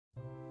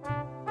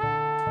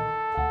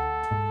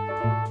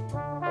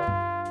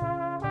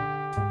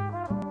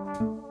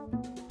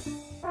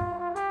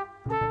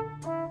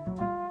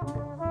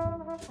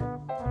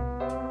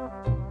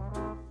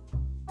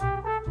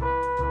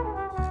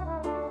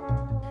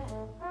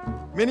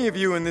Many of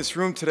you in this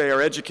room today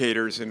are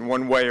educators in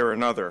one way or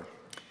another,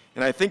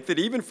 and I think that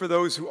even for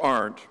those who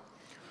aren't,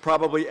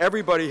 probably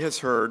everybody has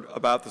heard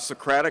about the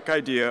Socratic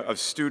idea of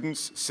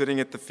students sitting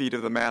at the feet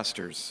of the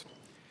masters.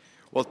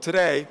 Well,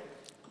 today,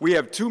 we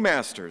have two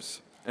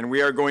masters, and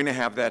we are going to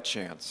have that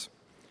chance.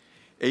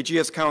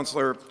 AGS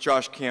counselor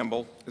Josh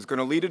Campbell is going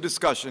to lead a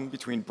discussion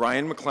between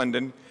Brian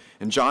McClendon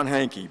and John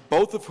Hanke,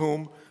 both of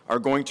whom are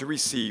going to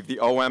receive the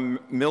O.M.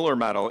 Miller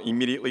Medal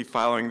immediately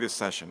following this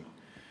session.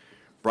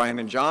 Brian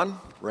and John,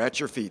 we're at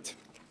your feet.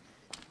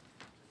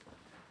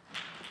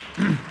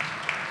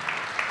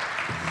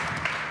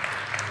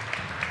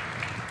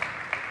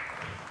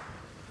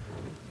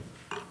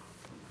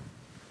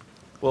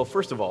 Well,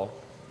 first of all,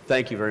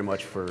 thank you very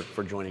much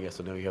for joining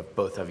us. I know you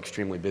both have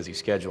extremely busy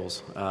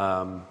schedules.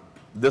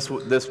 This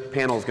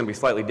panel is going to be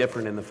slightly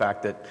different in the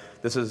fact that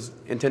this is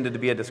intended to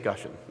be a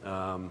discussion.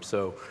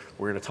 So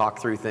we're going to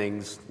talk through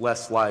things,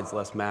 less slides,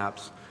 less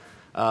maps.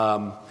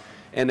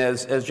 And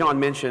as John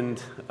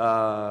mentioned,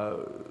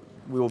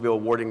 we will be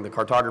awarding the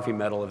cartography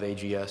medal of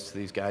AGS to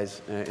these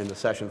guys in the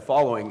session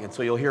following. And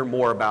so you'll hear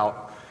more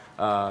about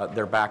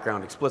their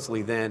background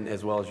explicitly then,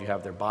 as well as you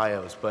have their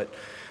bios. But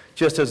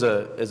just as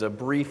a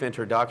brief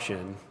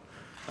introduction,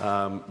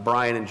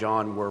 Brian and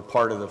John were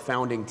part of the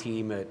founding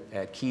team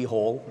at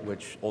Keyhole,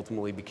 which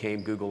ultimately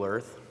became Google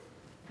Earth.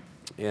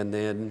 And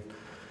then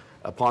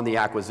upon the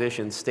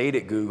acquisition, stayed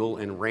at Google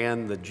and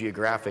ran the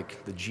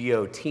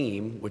Geo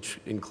team, which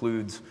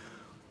includes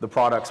the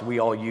products we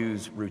all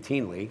use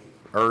routinely: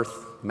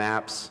 Earth,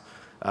 Maps,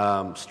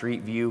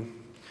 Street View,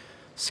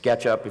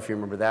 SketchUp, if you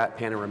remember that,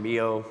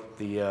 Panoramio,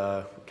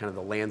 the kind of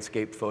the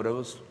landscape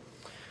photos,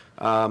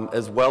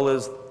 as well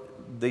as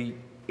the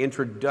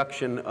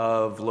introduction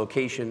of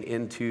location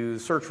into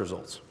search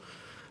results.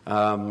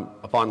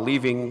 Upon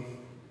leaving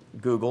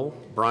Google,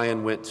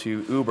 Brian went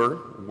to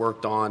Uber,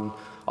 worked on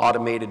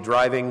automated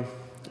driving,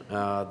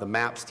 the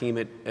Maps team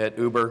at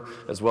Uber,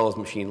 as well as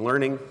machine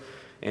learning.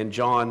 And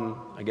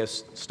John, I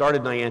guess,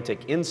 started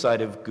Niantic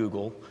inside of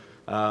Google,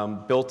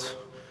 built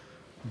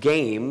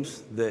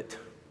games that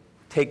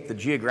take the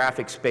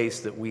geographic space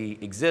that we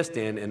exist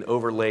in and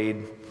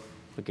overlaid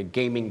like a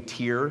gaming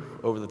tier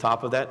over the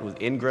top of that with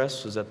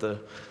Ingress. Is that the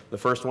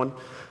first one?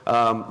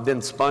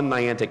 Then spun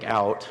Niantic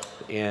out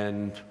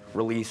and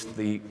released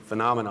the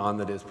phenomenon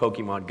that is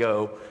Pokemon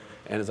Go,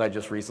 and as I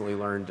just recently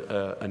learned,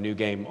 a new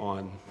game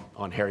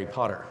on Harry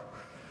Potter.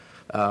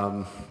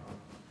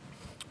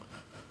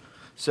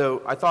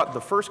 So I thought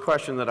the first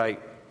question that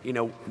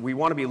we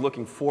want to be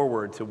looking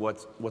forward to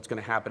what's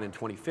going to happen in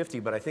 2050,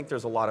 but I think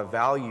there's a lot of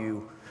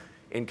value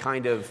in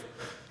kind of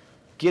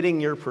getting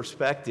your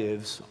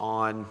perspectives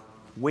on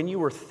when you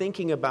were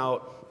thinking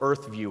about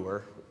Earth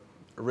Viewer,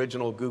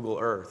 original Google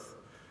Earth,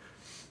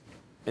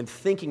 and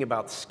thinking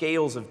about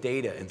scales of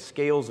data and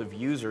scales of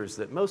users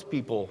that most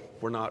people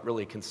were not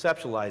really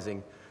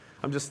conceptualizing.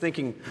 I'm just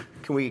thinking,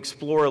 can we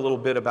explore a little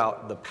bit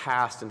about the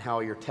past and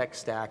how your tech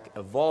stack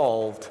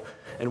evolved,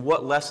 and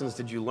what lessons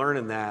did you learn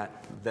in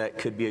that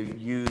could be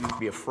used to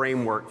be a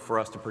framework for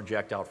us to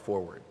project out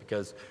forward?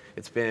 Because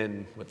it's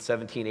been,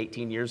 17,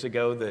 18 years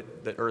ago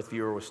that Earth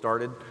Viewer was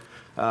started.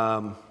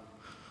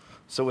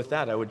 So with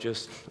that, I'll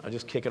just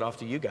kick it off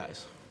to you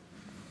guys.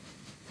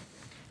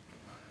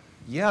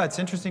 Yeah, it's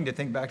interesting to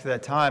think back to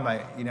that time.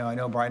 I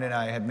know Brian and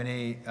I had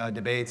many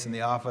debates in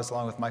the office,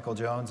 along with Michael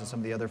Jones and some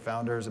of the other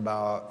founders,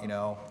 about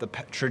the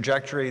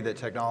trajectory that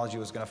technology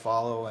was going to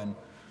follow. And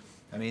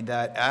I mean,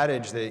 that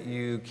adage that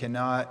you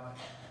cannot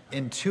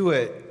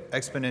intuit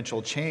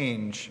exponential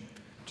change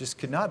just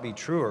could not be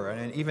truer.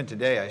 And even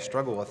today, I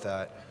struggle with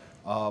that.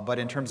 But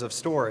in terms of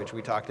storage,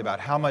 we talked about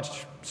how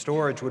much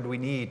storage would we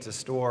need to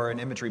store an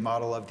imagery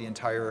model of the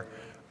entire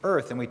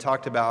Earth, and we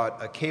talked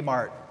about a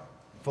Kmart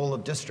full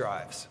of disk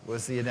drives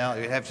was the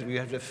analogy. We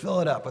have to fill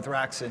it up with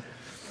racks. And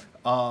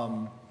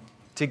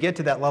to get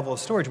to that level of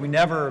storage, we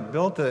never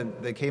built the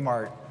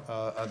Kmart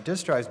of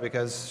disk drives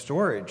because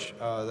storage,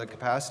 the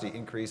capacity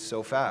increased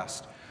so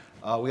fast.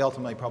 We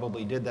ultimately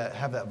probably did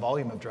have that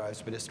volume of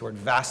drives, but it stored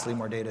vastly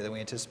more data than we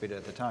anticipated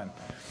at the time.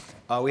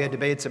 We had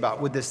debates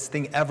about, would this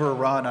thing ever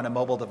run on a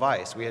mobile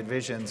device? We had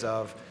visions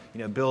of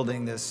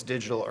building this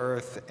digital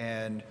Earth,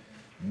 and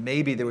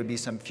maybe there would be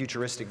some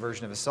futuristic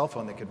version of a cell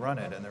phone that could run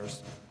it. And there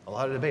was a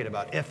lot of debate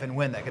about if and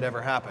when that could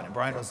ever happen. And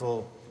Brian was a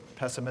little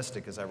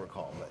pessimistic, as I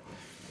recall, but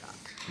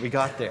we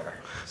got there.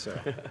 So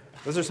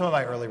those are some of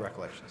my early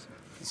recollections.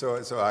 So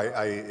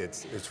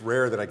it's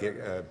rare that I get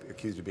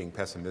accused of being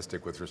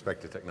pessimistic with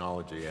respect to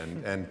technology,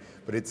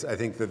 but I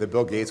think that the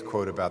Bill Gates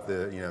quote about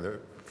the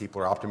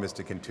people are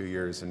optimistic in 2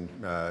 years and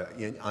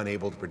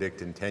unable to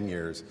predict in 10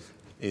 years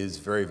is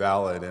very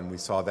valid, and we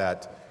saw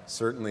that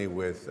certainly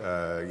with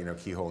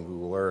Keyhole and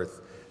Google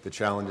Earth. The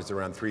challenges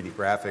around 3D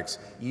graphics,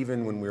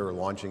 even when we were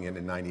launching it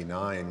in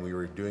 '99, we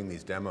were doing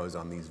these demos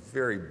on these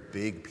very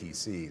big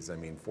PCs. I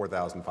mean,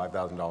 $4,000,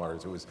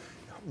 $5,000. It was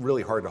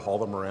really hard to haul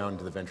them around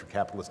to the venture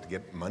capitalists to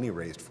get money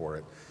raised for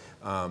it.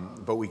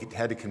 But we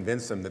had to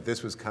convince them that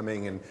this was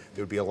coming and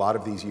there would be a lot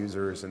of these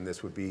users and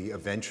this would be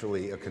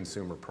eventually a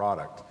consumer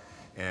product.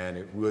 And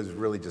it was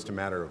really just a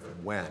matter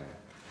of when.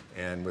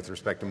 And with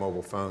respect to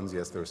mobile phones,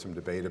 yes, there was some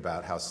debate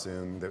about how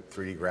soon the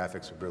 3D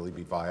graphics would really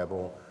be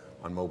viable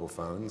on mobile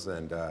phones.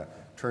 And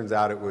turns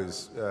out it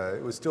was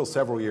still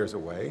several years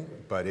away,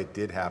 but it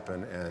did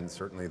happen. And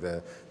certainly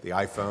the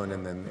iPhone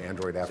and then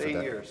Android after that.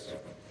 8 years.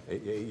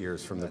 8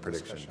 years from the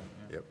prediction.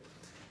 Yeah. Yep.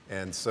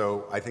 And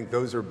so I think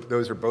those are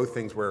both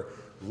things where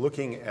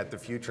looking at the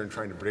future and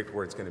trying to predict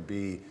where it's going to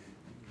be,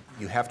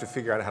 you have to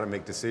figure out how to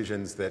make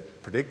decisions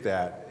that predict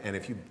that. And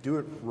if you do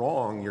it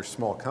wrong, your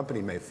small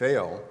company may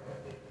fail,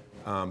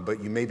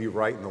 but you may be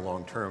right in the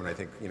long term. And I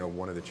think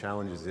one of the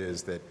challenges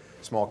is that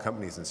small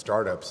companies and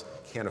startups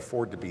can't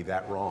afford to be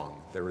that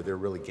wrong. They're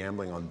really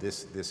gambling on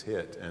this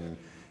hit, and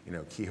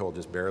Keyhole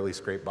just barely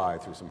scraped by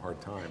through some hard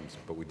times,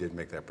 but we did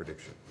make that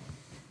prediction.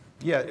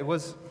 Yeah, it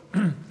was,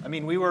 I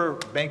mean, we were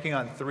banking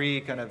on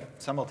 3 kind of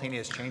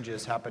simultaneous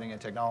changes happening in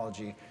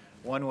technology.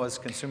 One was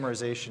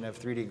consumerization of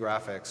 3D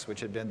graphics, which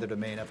had been the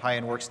domain of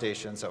high-end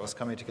workstations that was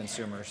coming to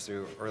consumers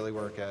through early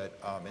work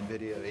at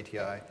NVIDIA,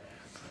 ATI.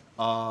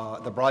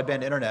 The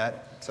broadband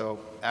internet, so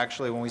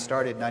actually when we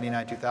started in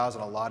 99,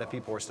 2000, a lot of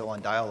people were still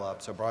on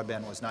dial-up, so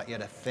broadband was not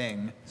yet a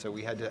thing, so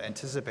we had to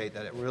anticipate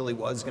that it really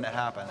was going to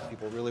happen, that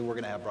people really were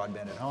going to have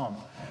broadband at home.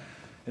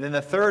 And then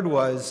the third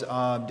was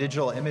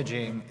digital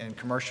imaging and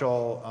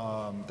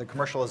the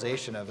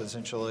commercialization of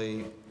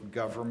essentially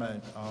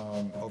government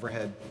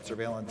overhead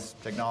surveillance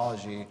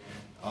technology,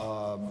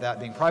 that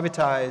being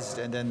privatized,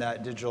 and then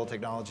that digital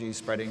technology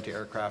spreading to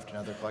aircraft and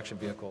other collection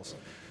vehicles.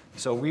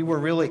 So we were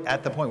really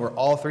at the point where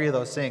all 3 of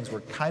those things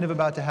were kind of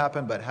about to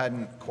happen, but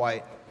hadn't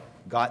quite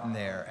gotten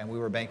there, and we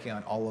were banking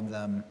on all of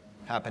them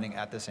happening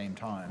at the same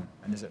time.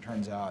 And as it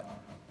turns out,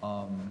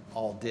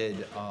 all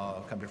did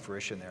come to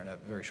fruition there in a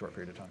very short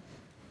period of time.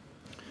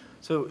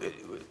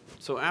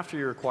 So after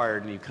you're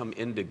acquired and you come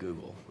into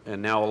Google,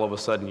 and now all of a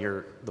sudden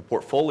the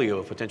portfolio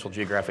of potential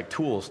geographic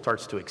tools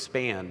starts to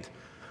expand,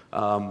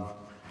 how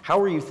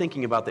are you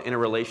thinking about the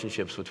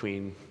interrelationships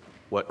between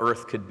what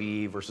Earth could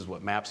be versus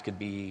what maps could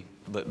be?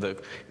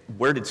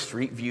 Where did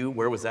Street View,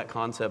 where was that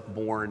concept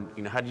born?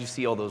 How did you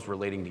see all those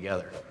relating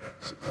together?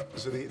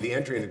 So the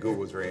entry into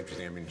Google was very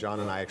interesting. I mean, John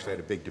and I actually had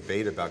a big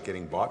debate about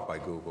getting bought by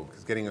Google,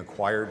 because getting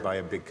acquired by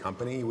a big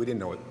company,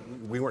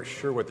 we weren't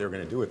sure what they were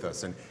going to do with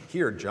us. And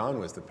here, John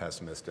was the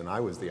pessimist and I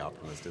was the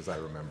optimist, as I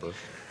remember.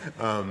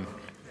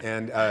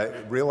 And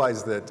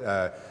realized that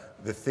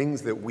the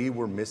things that we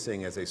were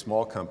missing as a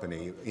small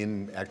company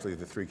in actually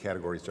the 3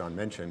 categories John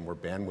mentioned were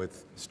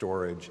bandwidth,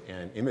 storage,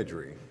 and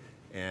imagery.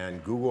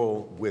 And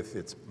Google, with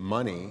its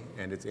money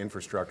and its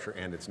infrastructure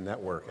and its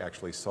network,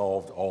 actually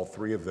solved all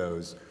 3 of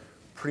those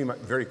pretty much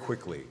very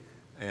quickly.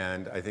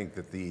 And I think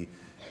that the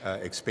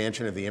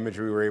expansion of the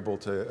imagery we were able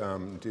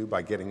to do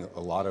by getting a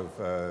lot of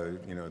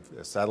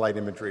satellite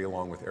imagery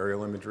along with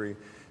aerial imagery,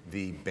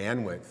 the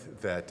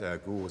bandwidth that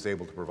Google was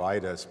able to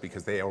provide us,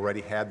 because they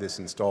already had this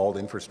installed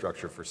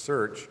infrastructure for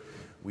search,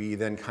 we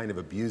then kind of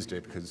abused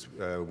it, because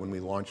when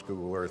we launched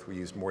Google Earth, we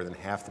used more than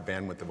half the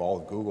bandwidth of all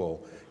of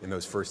Google in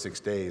those first 6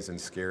 days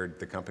and scared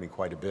the company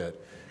quite a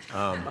bit.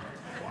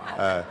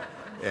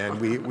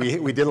 And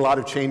we did a lot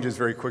of changes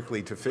very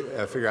quickly to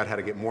figure out how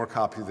to get more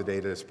copies of the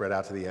data spread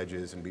out to the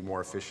edges and be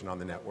more efficient on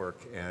the network,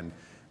 and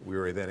we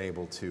were then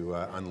able to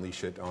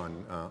unleash it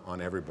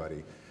on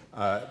everybody.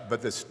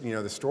 But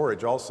the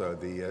storage also,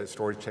 the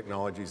storage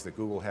technologies that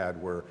Google had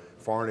were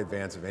far in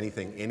advance of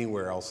anything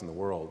anywhere else in the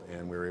world,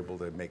 and we were able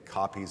to make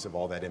copies of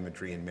all that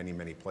imagery in many,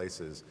 many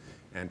places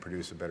and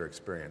produce a better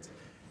experience.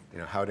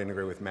 How to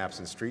integrate with Maps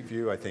and Street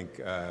View, I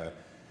think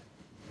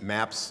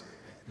Maps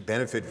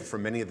benefit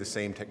from many of the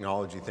same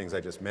technology things I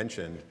just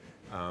mentioned.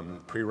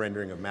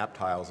 Pre-rendering of map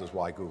tiles is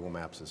why Google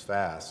Maps is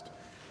fast.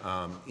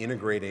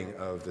 Integrating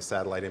of the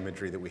satellite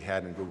imagery that we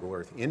had in Google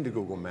Earth into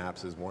Google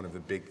Maps is one of the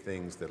big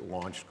things that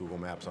launched Google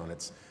Maps on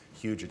its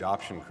huge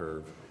adoption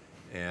curve.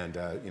 And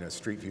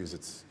Street View is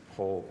its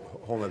whole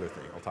other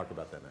thing. I'll talk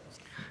about that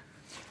next.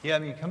 Yeah, I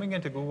mean, coming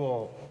into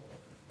Google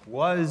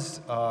was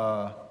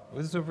a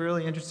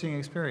really interesting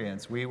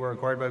experience. We were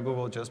acquired by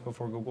Google just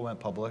before Google went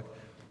public.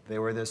 They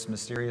were this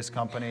mysterious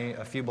company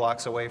a few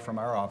blocks away from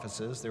our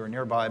offices. They were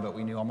nearby, but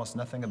we knew almost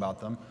nothing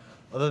about them,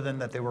 other than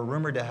that they were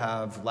rumored to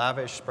have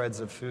lavish spreads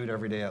of food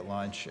every day at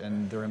lunch,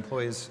 and their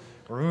employees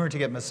were rumored to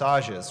get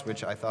massages,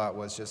 which I thought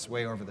was just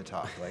way over the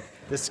top. Like,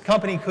 this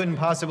company couldn't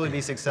possibly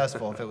be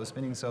successful if it was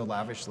spending so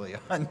lavishly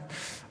on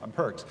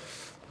perks.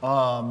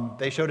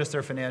 They showed us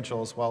their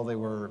financials while they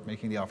were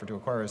making the offer to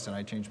acquire us, and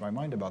I changed my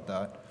mind about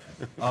that.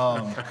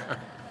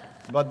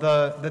 But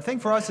the thing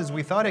for us is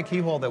we thought at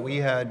Keyhole that we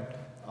had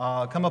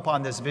come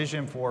upon this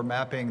vision for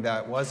mapping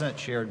that wasn't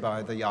shared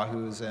by the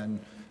Yahoos and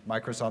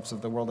Microsofts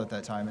of the world at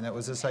that time, and that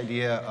was this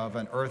idea of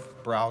an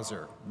Earth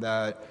browser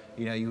that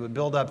you would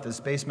build up this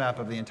base map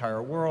of the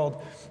entire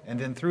world, and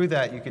then through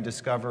that you could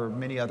discover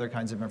many other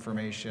kinds of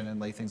information and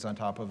lay things on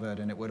top of it,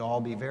 and it would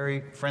all be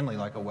very friendly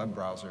like a web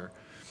browser.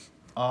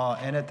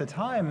 And at the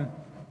time,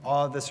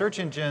 the search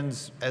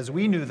engines, as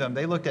we knew them,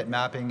 they looked at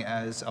mapping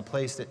as a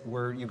place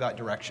where you got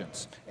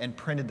directions and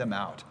printed them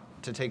out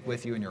to take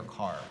with you in your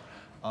car.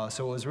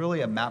 So it was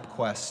really a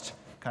MapQuest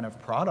kind of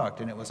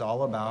product, and it was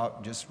all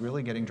about just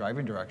really getting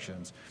driving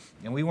directions.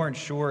 And we weren't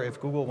sure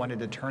if Google wanted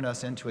to turn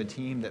us into a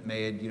team that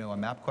made, a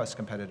MapQuest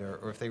competitor,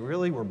 or if they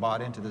really were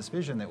bought into this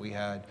vision that we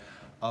had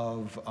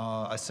of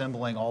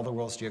assembling all the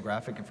world's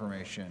geographic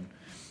information.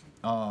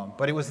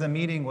 But it was the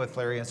meeting with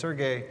Larry and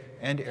Sergey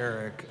and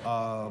Eric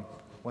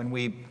when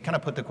we kind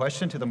of put the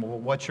question to them, well,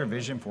 what's your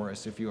vision for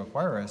us if you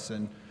acquire us?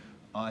 And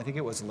I think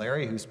it was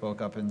Larry who spoke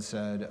up and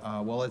said,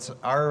 well, it's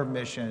our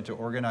mission to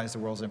organize the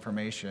world's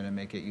information and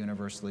make it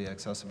universally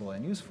accessible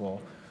and useful.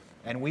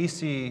 And we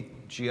see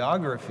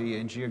geography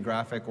and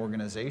geographic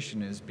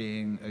organization as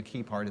being a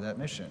key part of that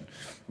mission.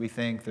 We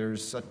think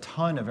there's a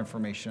ton of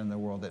information in the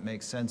world that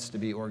makes sense to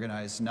be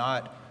organized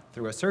not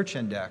through a search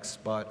index,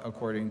 but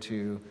according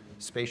to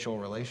spatial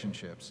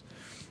relationships.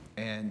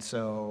 And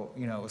so,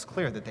 it was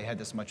clear that they had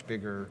this much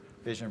bigger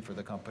vision for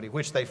the company,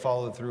 which they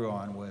followed through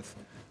on with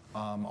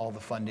all the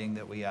funding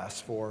that we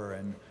asked for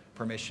and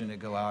permission to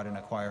go out and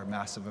acquire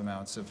massive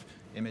amounts of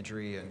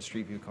imagery and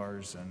street view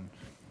cars and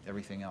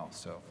everything else.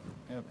 So,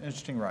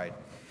 interesting ride.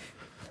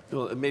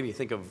 Well, it made me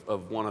think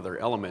of one other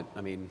element.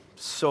 I mean,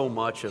 so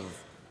much of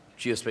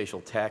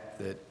geospatial tech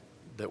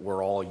that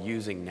we're all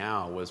using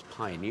now was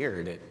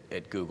pioneered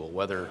at Google,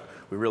 whether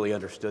we really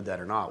understood that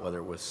or not, whether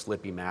it was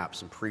Slippy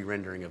maps and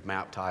pre-rendering of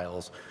map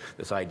tiles,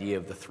 this idea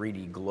of the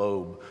 3D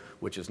globe,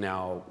 which is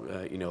now,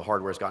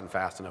 hardware's gotten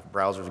fast enough,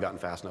 browsers gotten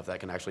fast enough that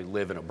can actually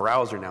live in a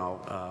browser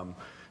now.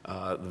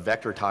 The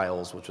vector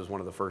tiles, which was one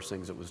of the first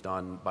things that was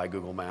done by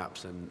Google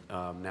Maps, and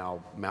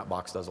now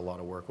Mapbox does a lot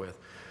of work with.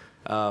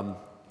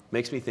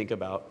 Makes me think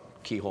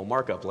about keyhole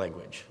markup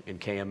language in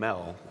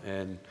KML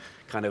and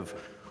kind of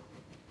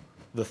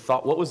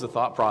what was the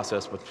thought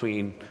process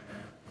between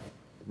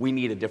we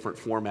need a different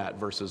format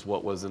versus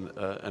what was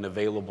an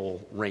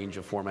available range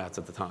of formats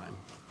at the time?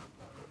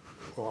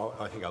 Well,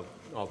 I think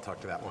I'll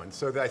talk to that one.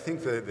 So I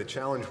think the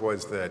challenge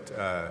was that,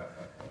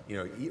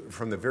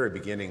 from the very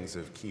beginnings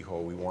of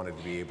Keyhole, we wanted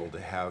to be able to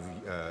have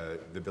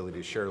the ability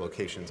to share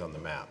locations on the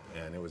map.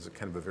 And it was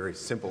kind of a very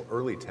simple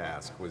early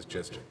task, was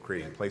just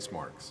creating place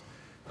marks.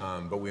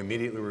 But we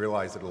immediately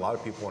realized that a lot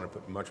of people want to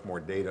put much more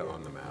data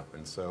on the map.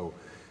 And so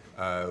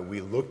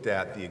we looked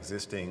at the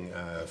existing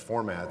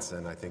formats,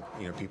 and I think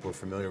people are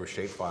familiar with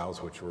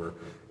shapefiles, which were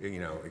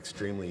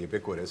extremely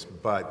ubiquitous,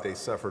 but they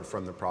suffered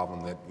from the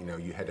problem that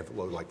you had to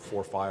load like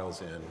 4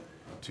 files in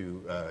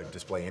to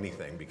display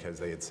anything because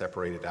they had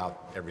separated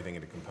out everything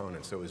into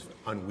components. So it was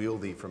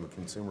unwieldy from a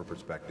consumer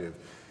perspective,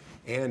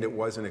 and it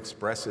wasn't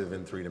expressive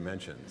in 3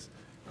 dimensions,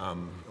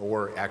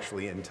 or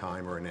actually in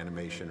time or in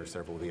animation or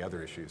several of the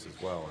other issues as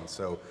well. And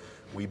so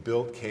we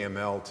built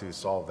KML to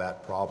solve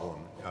that problem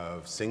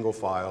of single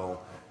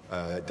file,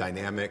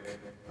 dynamic,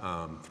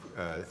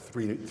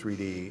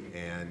 3D,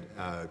 and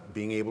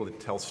being able to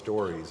tell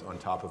stories on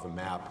top of a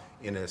map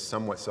in a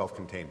somewhat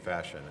self-contained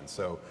fashion. And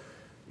so,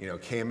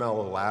 KML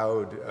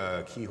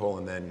allowed Keyhole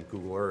and then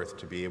Google Earth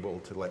to be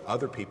able to let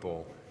other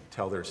people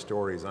tell their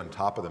stories on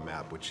top of the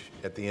map, which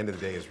at the end of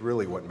the day is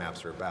really what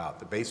maps are about.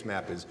 The base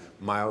map is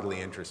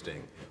mildly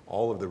interesting.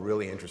 All of the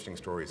really interesting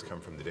stories come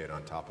from the data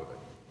on top of it.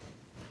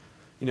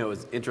 It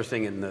was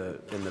interesting in the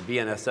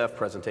BNSF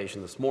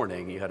presentation this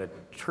morning, you had a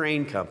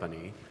train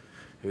company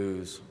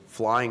who's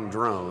flying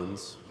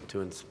drones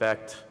to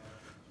inspect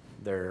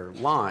their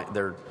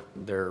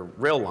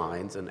rail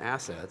lines and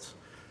assets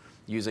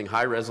using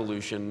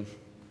high-resolution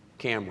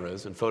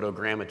cameras and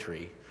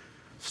photogrammetry,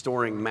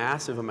 storing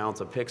massive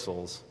amounts of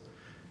pixels,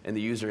 and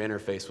the user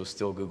interface was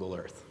still Google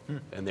Earth.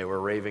 And they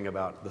were raving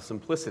about the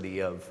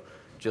simplicity of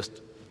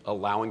just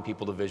allowing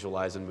people to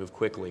visualize and move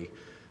quickly,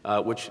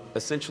 which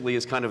essentially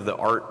is kind of the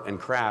art and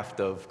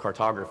craft of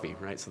cartography,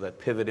 right? So that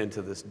pivot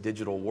into this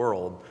digital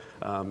world,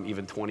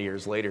 even 20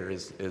 years later,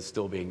 is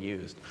still being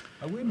used.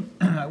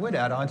 I would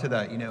add on to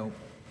that,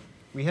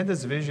 we had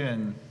this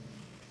vision,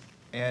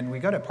 and we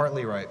got it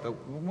partly right, but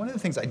one of the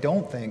things I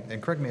don't think,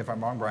 and correct me if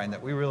I'm wrong, Brian,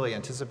 that we really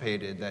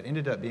anticipated that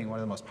ended up being one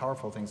of the most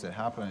powerful things that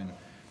happened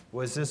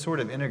was this sort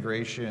of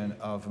integration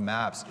of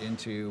maps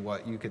into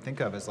what you could think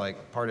of as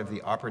like part of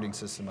the operating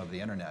system of the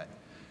internet.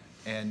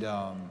 And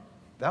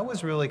that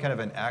was really kind of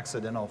an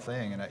accidental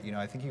thing. And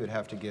I think you would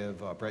have to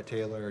give Brett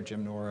Taylor,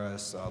 Jim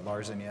Norris,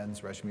 Lars and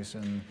Jens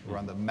Rasmussen, who were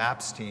on the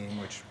Maps team,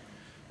 which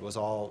was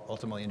all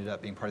ultimately ended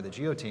up being part of the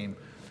Geo team.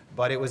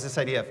 But it was this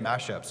idea of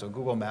mashup. So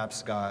Google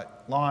Maps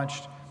got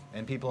launched,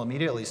 and people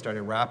immediately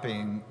started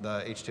wrapping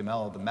the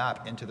HTML of the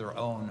map into their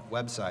own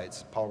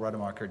websites. Paul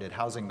Rademacher did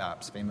housing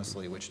maps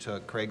famously, which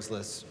took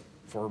Craigslist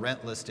for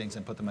rent listings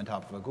and put them on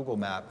top of a Google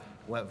map,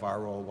 went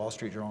viral, Wall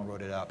Street Journal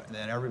wrote it up, and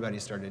then everybody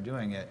started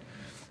doing it.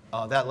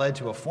 That led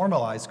to a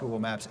formalized Google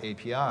Maps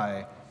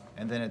API,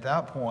 and then at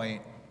that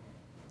point,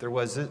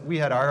 we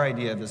had our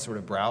idea of this sort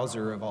of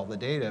browser of all the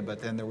data,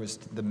 but then there was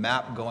the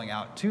map going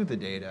out to the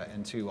data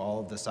and to all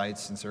of the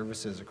sites and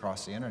services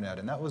across the internet,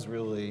 and that was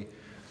really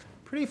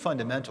pretty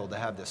fundamental to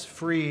have this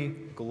free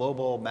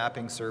global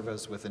mapping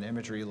service with an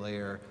imagery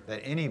layer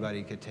that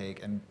anybody could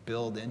take and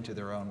build into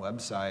their own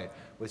website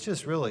with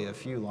just really a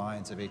few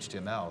lines of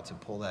HTML to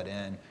pull that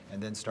in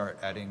and then start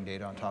adding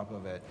data on top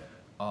of it.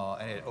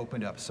 and it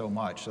opened up so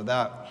much. So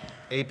that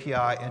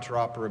API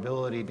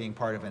interoperability being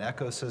part of an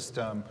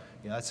ecosystem,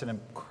 that's an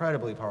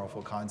incredibly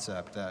powerful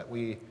concept that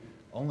we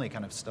only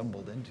kind of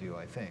stumbled into,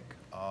 I think,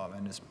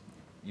 and is,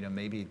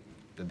 maybe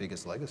the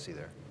biggest legacy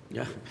there.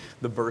 Yeah,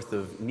 the birth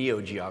of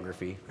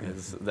neogeography,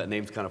 that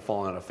name's kind of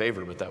fallen out of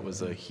favor, but that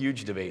was a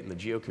huge debate in the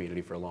geo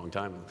community for a long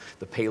time,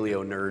 the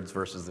paleo nerds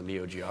versus the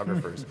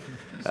neogeographers.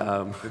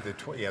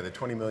 The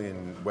 20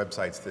 million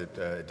websites that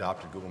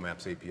adopted Google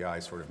Maps API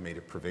sort of made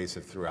it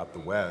pervasive throughout the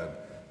web,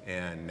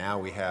 and now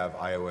we have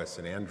iOS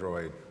and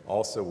Android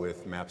also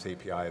with Maps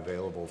API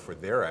available for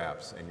their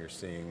apps, and you're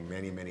seeing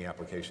many, many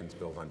applications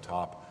built on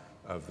top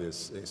of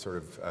this sort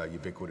of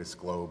ubiquitous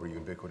globe or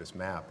ubiquitous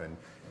map, and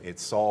it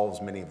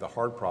solves many of the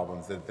hard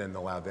problems that then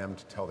allow them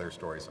to tell their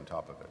stories on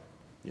top of it.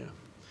 Yeah,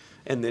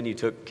 and then you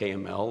took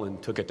KML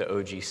and took it to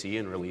OGC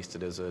and released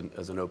it as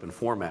an open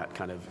format,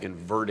 kind of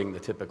inverting the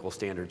typical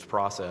standards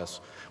process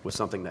with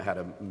something that had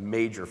a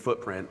major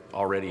footprint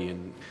already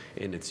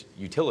in its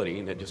utility,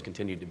 and it just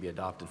continued to be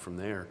adopted from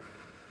there.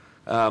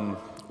 Well,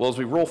 as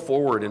we roll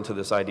forward into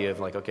this idea of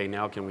like, okay,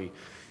 now can we,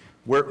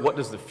 what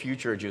does the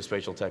future of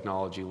geospatial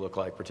technology look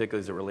like,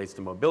 particularly as it relates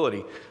to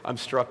mobility? I'm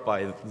struck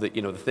by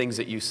the things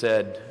that you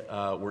said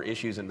were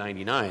issues in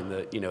 '99.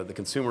 The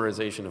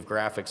consumerization of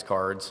graphics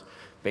cards,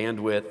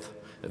 bandwidth,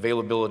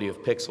 availability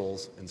of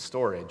pixels, and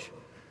storage.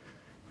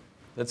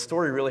 That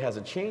story really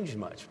hasn't changed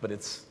much, but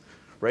it's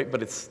right.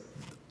 But it's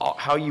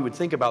how you would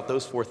think about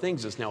those four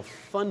things is now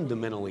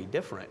fundamentally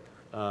different.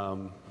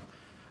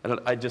 And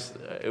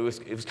it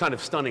was kind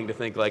of stunning to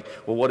think like,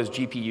 well, what is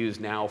GPUs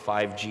now,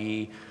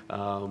 5G,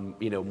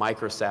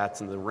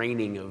 microsats and the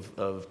raining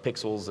of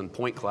pixels and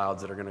point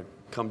clouds that are going to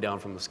come down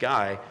from the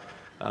sky.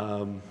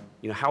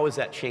 How has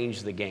that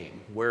changed the game?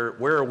 Where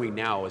are we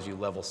now as you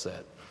level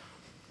set?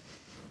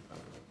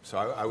 So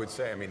I would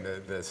say,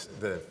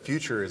 the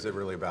future is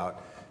really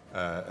about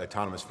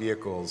autonomous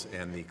vehicles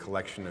and the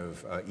collection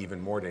of even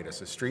more data.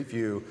 So Street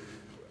View,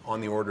 on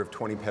the order of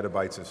 20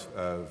 petabytes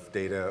of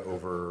data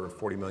over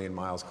 40 million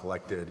miles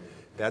collected.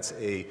 That's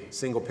a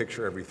single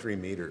picture every 3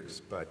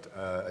 meters. But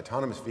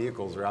autonomous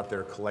vehicles are out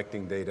there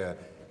collecting data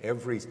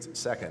every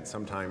second,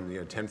 sometimes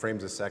 10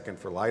 frames a second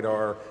for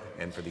LiDAR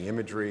and for the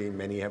imagery.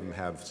 Many of them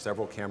have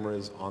several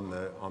cameras on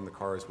the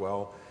car as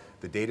well.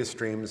 The data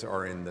streams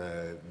are in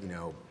the,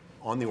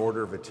 on the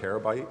order of a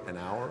terabyte an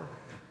hour.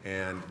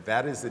 And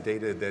that is the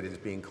data that is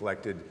being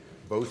collected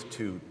both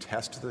to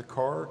test the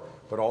car,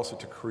 but also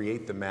to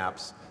create the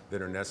maps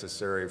that are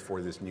necessary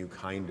for this new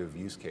kind of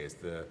use case.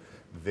 The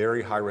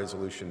very high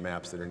resolution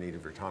maps that are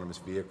needed for autonomous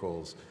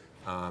vehicles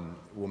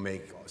will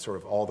make sort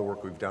of all the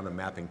work we've done on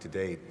mapping to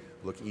date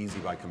look easy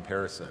by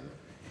comparison.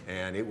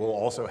 And it will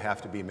also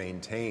have to be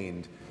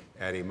maintained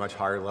at a much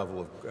higher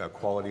level of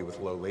quality with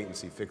low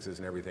latency fixes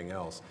and everything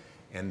else.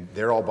 And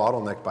they're all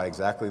bottlenecked by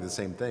exactly the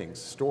same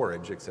things,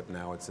 storage, except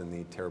now it's in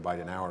the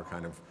terabyte an hour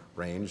kind of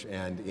range,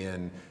 and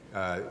in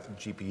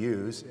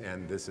GPUs,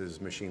 and this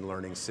is machine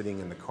learning sitting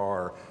in the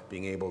car,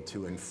 being able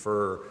to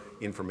infer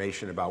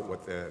information about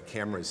what the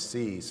cameras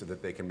see so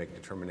that they can make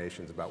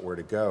determinations about where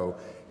to go,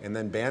 and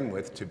then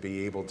bandwidth to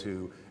be able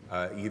to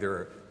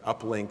either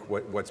uplink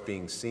what's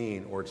being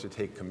seen or to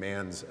take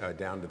commands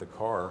down to the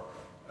car.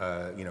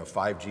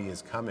 5G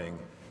is coming,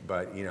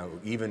 but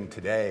even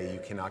today you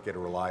cannot get a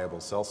reliable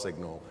cell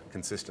signal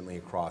consistently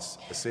across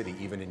a city,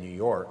 even in New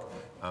York,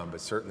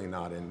 but certainly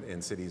not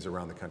in cities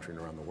around the country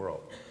and around the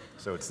world.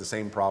 So it's the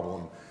same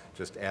problem,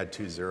 just add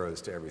 2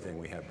 zeros to everything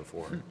we had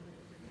before.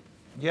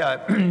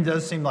 Yeah, it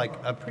does seem like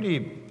a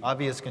pretty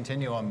obvious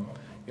continuum.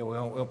 We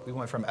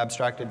went from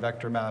abstracted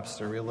vector maps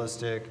to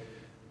realistic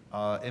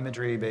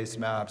imagery-based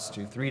maps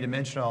to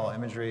three-dimensional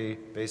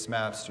imagery-based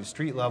maps to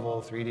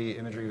street-level 3D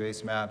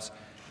imagery-based maps,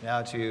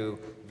 now to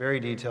very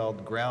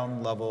detailed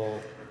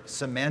ground-level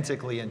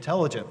semantically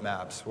intelligent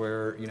maps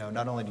where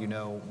not only do you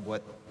know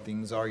what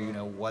things are, you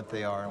know what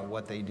they are and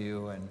what they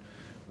do, and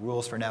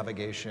rules for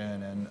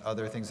navigation and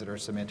other things that are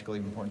semantically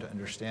important to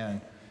understand.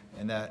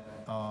 And that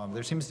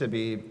there seems to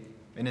be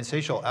an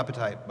insatiable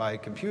appetite by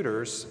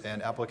computers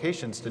and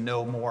applications to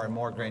know more and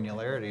more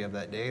granularity of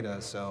that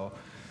data. So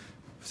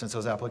since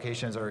those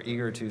applications are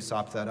eager to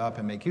sop that up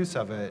and make use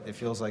of it, it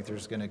feels like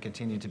there's going to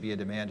continue to be a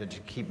demand to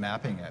keep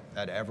mapping it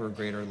at ever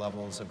greater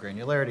levels of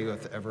granularity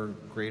with ever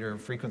greater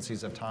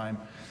frequencies of time.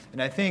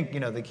 And I think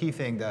the key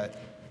thing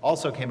that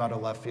also came out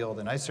of left field,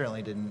 and I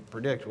certainly didn't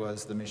predict,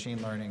 was the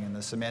machine learning and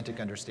the semantic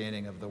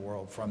understanding of the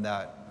world from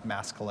that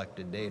mass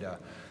collected data.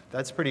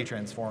 That's pretty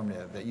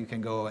transformative, that you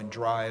can go and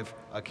drive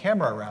a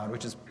camera around,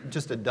 which is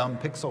just a dumb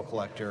pixel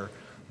collector,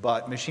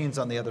 but machines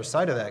on the other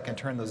side of that can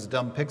turn those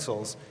dumb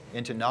pixels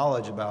into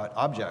knowledge about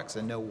objects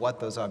and know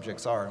what those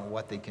objects are and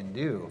what they can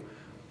do.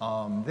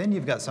 Then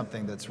you've got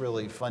something that's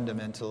really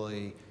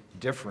fundamentally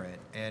different.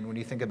 And when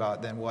you think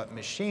about then what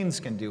machines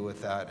can do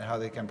with that and how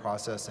they can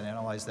process and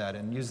analyze that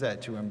and use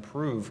that to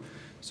improve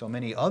so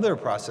many other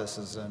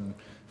processes and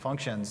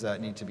functions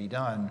that need to be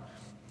done,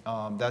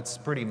 that's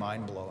pretty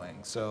mind-blowing.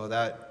 So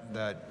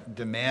that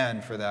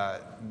demand for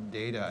that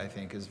data, I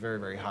think, is very,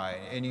 very high.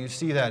 And you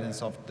see that in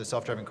the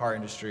self-driving car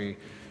industry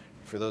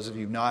for those of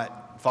you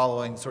not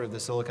following sort of the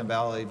Silicon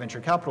Valley venture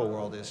capital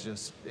world, is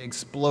just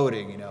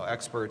exploding. You know,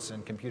 experts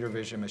in computer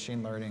vision,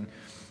 machine learning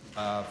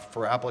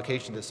for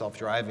application to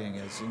self-driving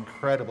is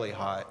incredibly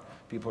hot.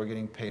 People are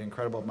getting paid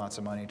incredible amounts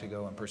of money to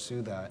go and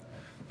pursue that.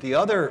 The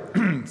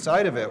other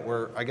side of it,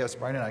 where I guess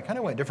Brian and I kind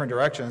of went different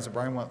directions.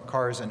 Brian went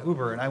cars and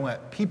Uber, and I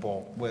went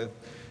people with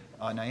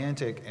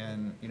Niantic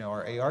and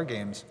our AR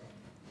games.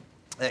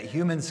 That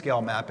human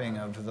scale mapping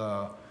of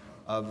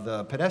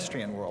the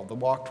pedestrian world, the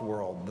walked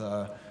world,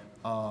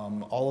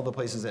 all of the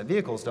places that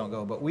vehicles don't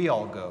go, but we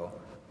all go.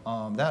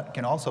 That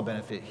can also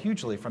benefit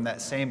hugely from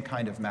that same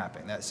kind of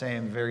mapping, that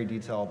same very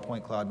detailed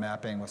point cloud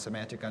mapping with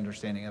semantic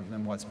understanding of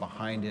them, what's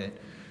behind it,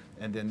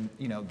 and then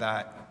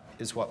that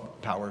is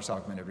what powers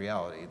augmented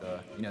reality.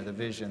 The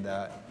vision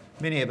that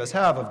many of us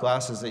have of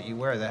glasses that you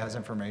wear that has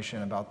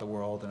information about the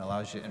world and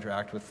allows you to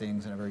interact with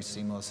things in a very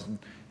seamless and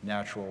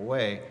natural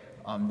way.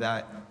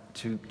 That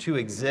to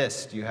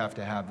exist, you have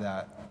to have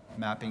that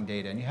mapping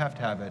data, and you have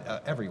to have it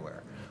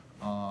everywhere.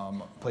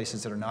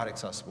 Places that are not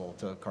accessible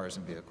to cars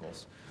and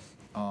vehicles.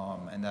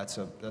 And that's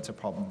a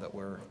problem that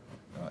we're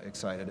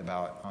excited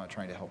about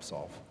trying to help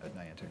solve at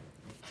Niantic.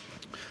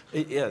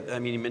 Yeah, I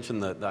mean, you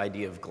mentioned the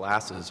idea of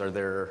glasses. Are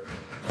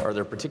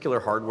there particular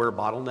hardware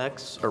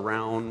bottlenecks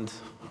around,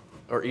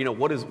 or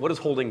what is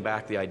holding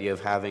back the idea of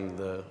having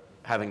the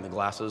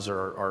glasses,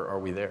 or are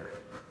we there?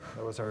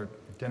 That was our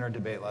dinner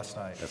debate last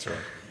night. That's right.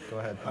 Go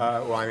ahead.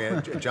 Well, I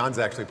mean, John's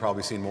actually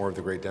probably seen more of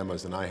the great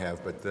demos than I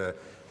have, but the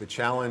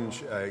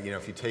challenge,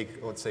 if you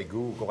take, let's say,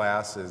 Google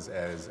Glass as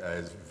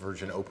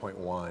version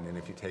 0.1, and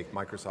if you take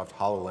Microsoft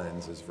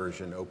HoloLens as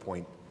version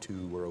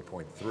 0.2 or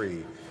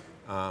 0.3,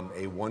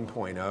 a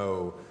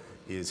 1.0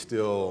 is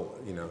still,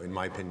 in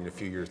my opinion, a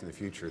few years in the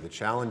future. The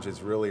challenge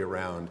is really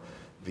around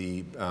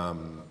the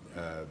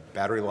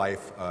battery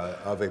life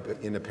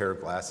in a pair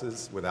of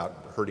glasses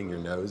without hurting your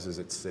nose as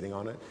it's sitting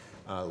on it,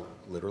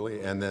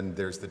 literally. And then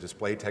there's the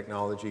display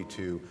technology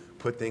to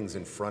put things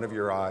in front of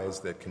your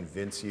eyes that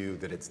convince you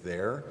that it's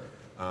there,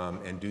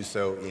 and do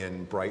so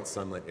in bright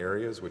sunlit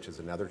areas, which is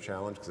another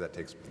challenge because that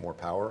takes more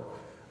power.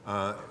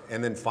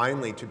 And then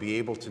finally, to be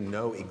able to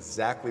know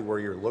exactly where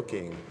you're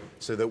looking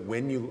so that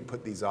when you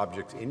put these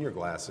objects in your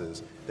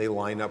glasses, they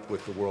line up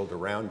with the world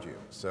around you.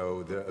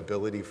 So the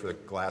ability for the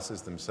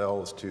glasses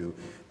themselves to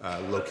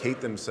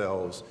locate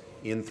themselves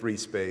in 3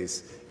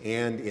 space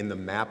and in the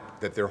map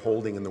that they're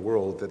holding in the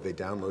world that they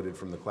downloaded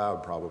from the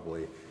cloud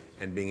probably,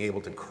 and being able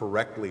to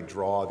correctly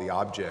draw the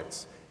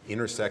objects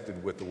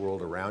intersected with the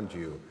world around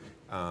you.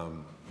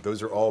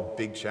 Those are all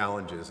big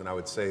challenges, and I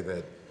would say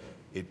that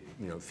it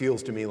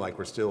feels to me like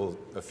we're still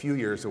a few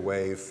years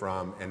away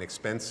from an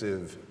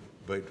expensive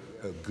but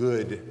a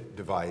good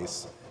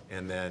device.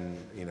 And then,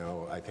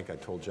 I think I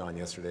told John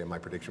yesterday, my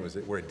prediction was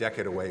that we're a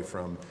decade away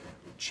from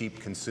cheap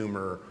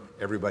consumer,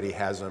 everybody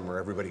has them or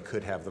everybody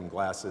could have them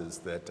glasses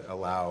that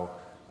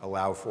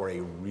allow for a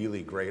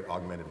really great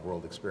augmented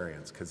world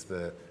experience. Because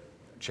the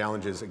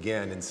challenges,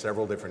 again, in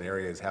several different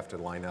areas have to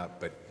line up,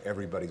 but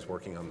everybody's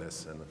working on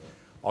this, and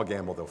I'll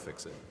gamble they'll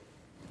fix it.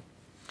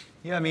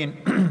 Yeah, I mean,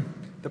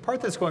 the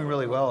part that's going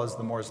really well is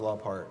the Moore's Law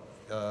part.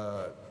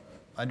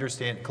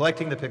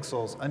 Collecting the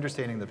pixels,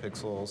 understanding the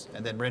pixels,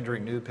 and then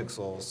rendering new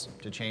pixels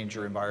to change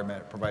your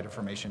environment, provide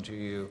information to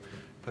you,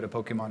 put a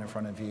Pokemon in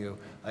front of you.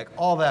 Like,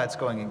 all that's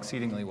going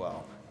exceedingly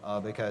well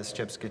because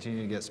chips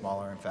continue to get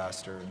smaller and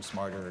faster and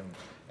smarter,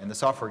 and the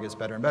software gets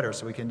better and better,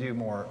 so we can do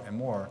more and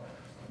more.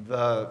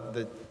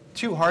 The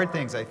two hard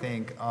things, I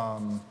think,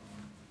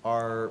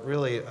 are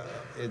really,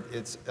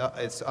 it's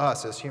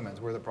us as humans,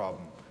 we're the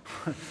problem.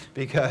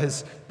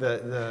 Because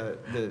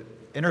the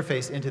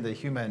interface into the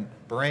human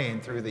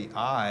brain through the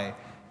eye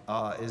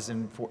is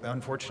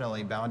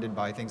unfortunately bounded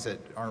by things that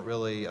aren't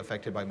really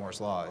affected by Moore's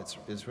Law.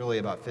 It's really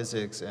about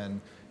physics and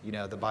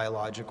the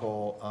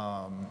biological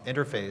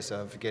interface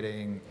of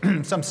getting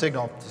some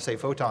signal, to say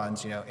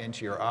photons,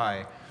 into your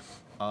eye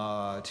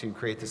to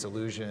create this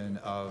illusion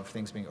of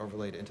things being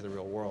overlaid into the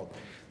real world.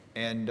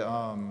 And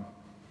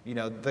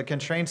the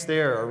constraints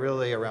there are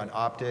really around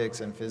optics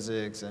and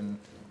physics and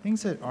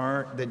things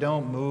that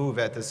don't move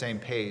at the same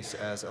pace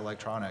as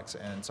electronics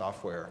and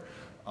software.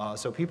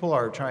 So people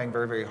are trying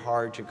very, very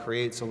hard to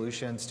create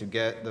solutions to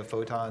get the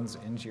photons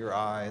into your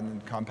eye in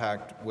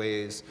compact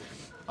ways.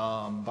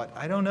 But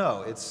I don't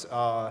know.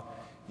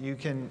 You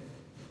can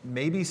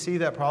maybe see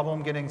that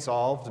problem getting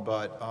solved,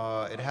 but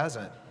it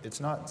hasn't. It's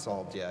not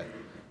solved yet.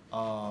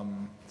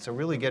 So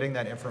really getting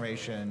that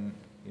information,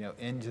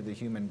 into the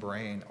human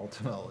brain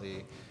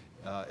ultimately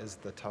is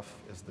the tough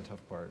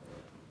part.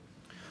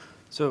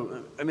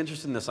 So I'm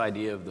interested in this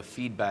idea of the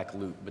feedback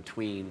loop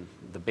between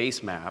the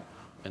base map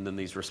and then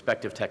these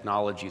respective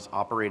technologies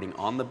operating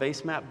on the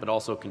base map, but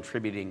also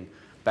contributing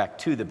back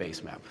to the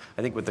base map.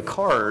 I think with the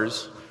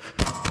cars,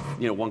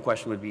 one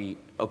question would be,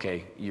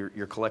 okay,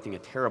 you're collecting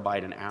 1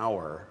 terabyte an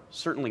hour.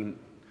 Certainly,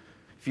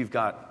 if you've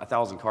got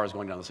 1,000 cars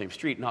going down the same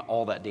street, not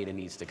all that data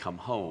needs to come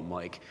home.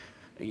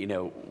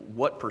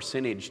 What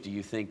percentage do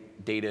you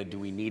think data do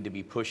we need to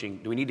be pushing?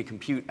 Do we need to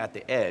compute at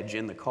the edge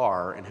in the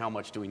car, and how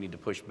much do we need to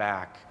push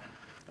back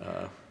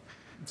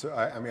So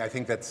I mean, I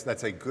think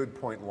that's a good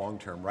point long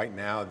term. Right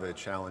now, the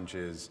challenge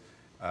is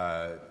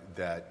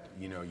that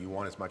you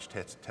want as much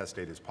test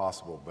data as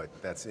possible, but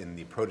that's in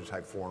the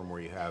prototype form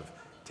where you have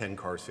 10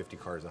 cars, 50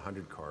 cars,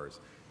 100 cars.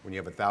 When you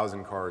have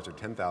 1,000 cars or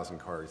 10,000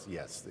 cars,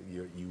 yes,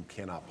 you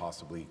cannot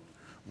possibly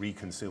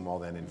reconsume all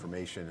that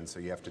information, and so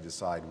you have to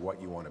decide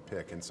what you want to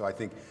pick. And so I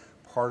think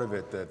part of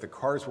it, the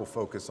cars will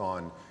focus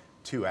on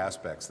two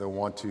aspects. They'll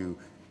want to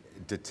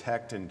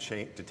detect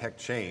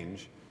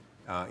change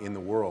in the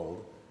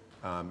world,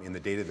 in the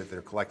data that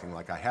they're collecting.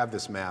 Like, I have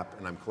this map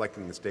and I'm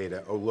collecting this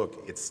data. Oh,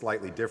 look, it's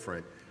slightly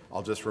different.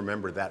 I'll just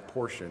remember that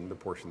portion, the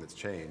portion that's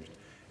changed.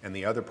 And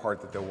the other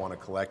part that they'll want to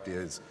collect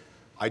is,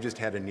 I just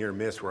had a near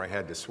miss where I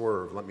had to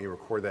swerve. Let me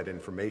record that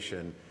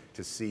information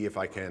to see if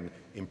I can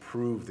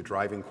improve the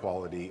driving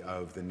quality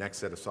of the next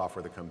set of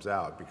software that comes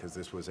out, because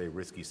this was a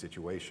risky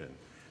situation.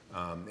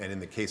 And in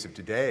the case of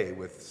today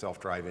with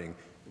self-driving,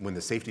 when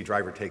the safety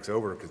driver takes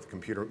over because the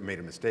computer made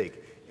a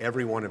mistake,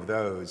 every one of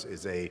those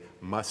is a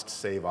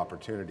must-save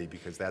opportunity,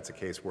 because that's a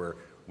case where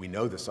we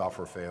know the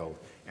software failed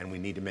and we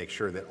need to make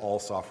sure that all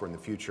software in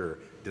the future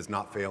does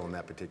not fail in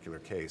that particular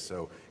case.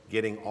 So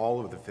getting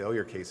all of the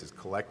failure cases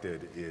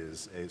collected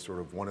is a sort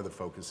of one of the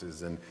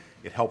focuses, and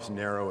it helps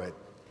narrow it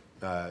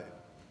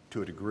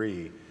to a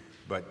degree,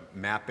 but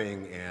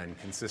mapping and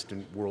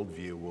consistent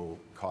worldview will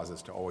cause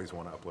us to always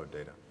want to upload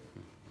data.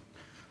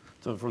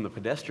 So from the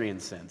pedestrian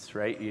sense,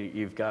 right,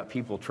 you've got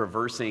people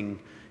traversing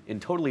in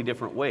totally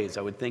different ways.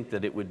 I would think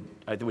that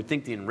I would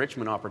think the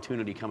enrichment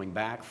opportunity coming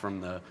back from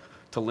the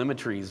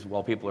telemetries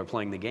while people are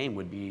playing the game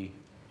would be,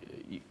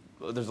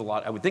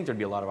 I would think there'd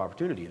be a lot of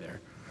opportunity there.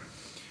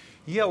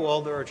 Yeah,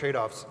 well, there are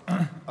trade-offs.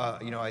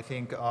 I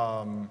think,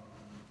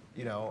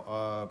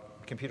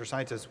 computer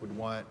scientists would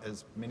want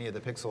as many of the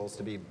pixels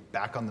to be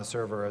back on the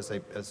server as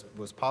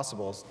was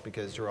possible,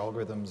 because your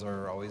algorithms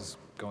are always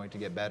going to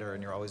get better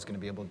and you're always going to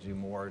be able to do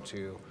more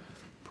to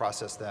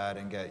process that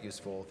and get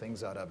useful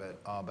things out of it.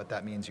 But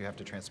that means you have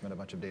to transmit a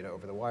bunch of data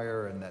over the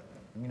wire, and that,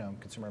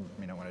 consumer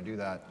may not want to do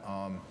that.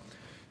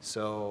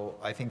 So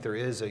I think there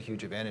is a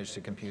huge advantage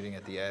to computing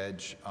at the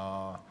edge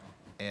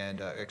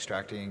and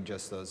extracting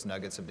just those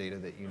nuggets of data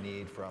that you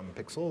need from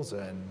pixels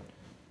and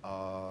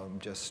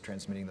just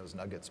transmitting those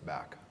nuggets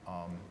back.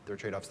 There are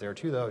trade-offs there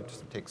too, though. It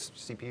just takes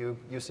CPU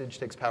usage,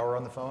 takes power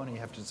on the phone, and you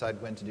have to decide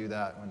when to do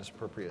that, when it's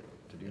appropriate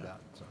to do that.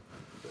 So.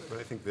 But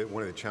I think that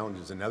one of the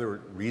challenges,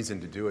 another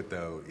reason to do it,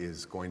 though,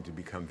 is going to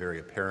become very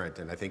apparent.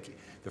 And I think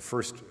the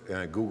first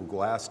Google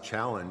Glass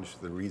challenge,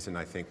 the reason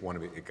I think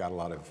it got a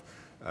lot of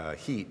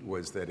heat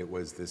was that it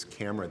was this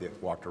camera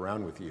that walked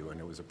around with you, and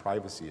it was a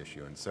privacy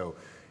issue. And so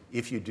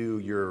if you do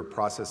your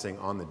processing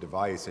on the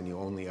device and you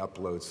only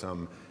upload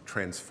some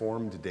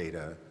transformed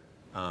data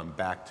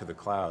back to the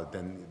cloud,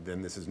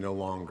 then this is no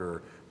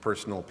longer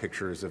personal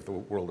pictures of the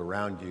world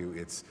around you.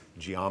 It's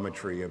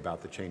geometry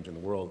about the change in the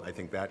world. I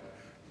think that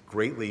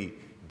greatly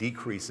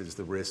decreases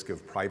the risk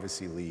of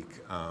privacy leak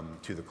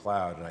to the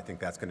cloud, and I think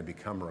that's going to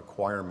become a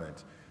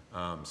requirement,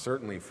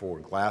 certainly for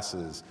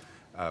glasses.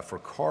 For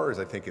cars,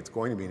 I think it's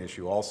going to be an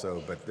issue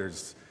also, but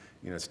there's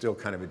still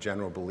kind of a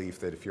general belief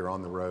that if you're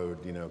on the road,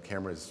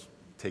 cameras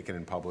taken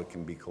in public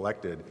can be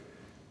collected.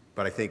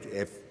 But I think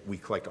if we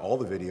collect all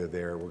the video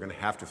there, we're going to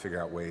have to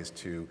figure out ways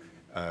to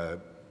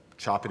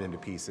chop it into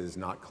pieces,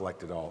 not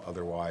collect it all.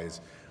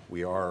 Otherwise,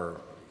 we are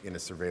in a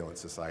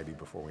surveillance society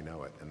before we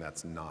know it, and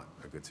that's not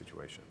a good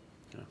situation.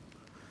 Yeah.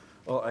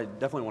 Well, I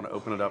definitely want to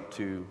open it up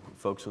to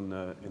folks in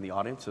the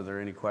audience. Are there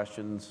any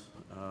questions?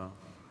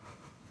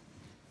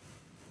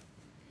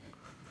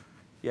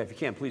 Yeah, if you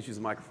can, please use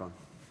the microphone.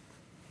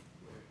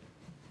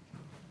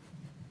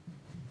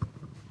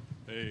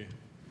 Hey,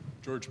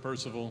 George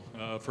Percival.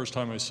 First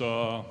time I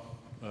saw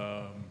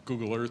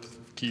Google Earth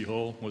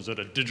Keyhole was at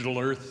a Digital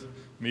Earth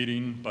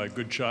meeting by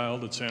Good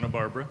Child at Santa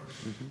Barbara.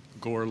 Mm-hmm.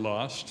 Gore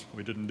lost.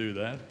 We didn't do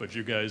that, but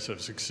you guys have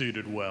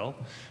succeeded well.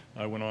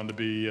 I went on to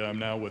be, I'm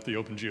now with the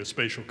Open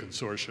Geospatial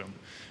Consortium.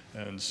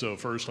 And so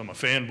first, I'm a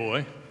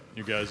fanboy.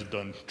 You guys have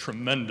done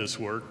tremendous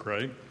work,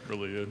 right?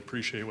 Really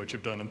appreciate what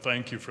you've done, and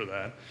thank you for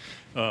that.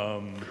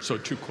 So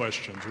two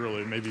questions,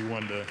 really, maybe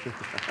one to...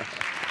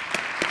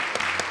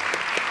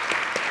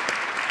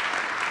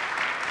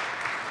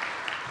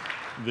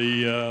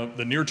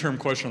 The near-term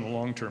question and the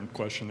long-term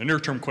question. The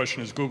near-term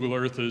question is Google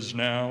Earth is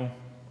now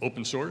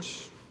open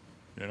source.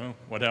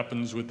 What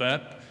happens with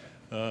that?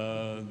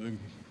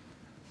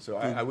 So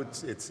I would,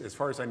 as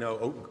far as I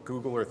know,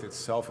 Google Earth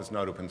itself is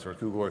not open source.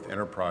 Google Earth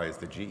Enterprise,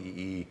 the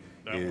GEE,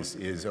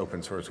 is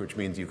open source, which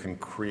means you can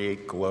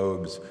create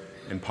globes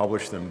and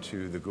publish them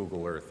to the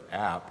Google Earth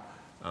app,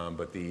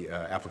 but the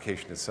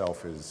application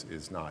itself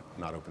is not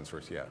open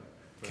source yet.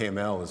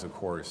 KML is, of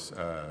course,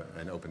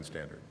 an open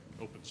standard.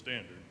 Open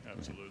standard,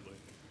 absolutely.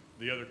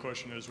 The other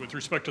question is, with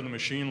respect to the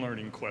machine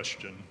learning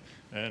question,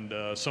 and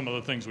some of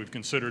the things we've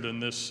considered in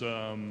this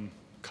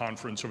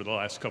conference over the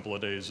last couple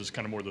of days is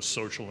kind of more the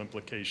social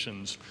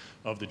implications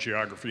of the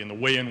geography and the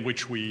way in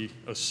which we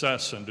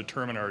assess and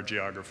determine our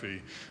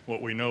geography.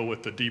 What we know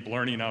with the deep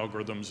learning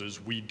algorithms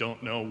is we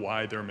don't know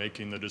why they're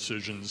making the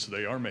decisions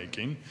they are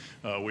making.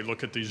 We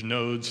look at these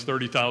nodes,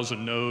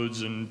 30,000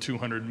 nodes and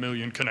 200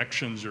 million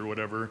connections or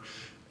whatever,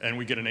 and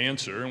we get an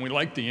answer, and we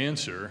like the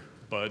answer,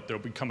 but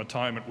there'll become a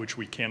time at which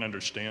we can't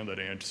understand that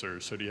answer.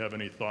 So do you have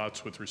any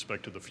thoughts with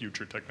respect to the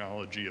future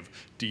technology of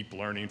deep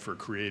learning for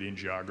creating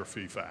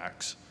geography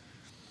facts?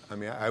 I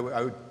mean, I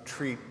would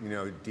treat,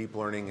 deep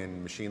learning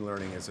and machine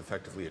learning as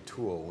effectively a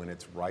tool. When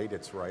it's right,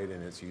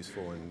 and it's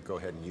useful, and go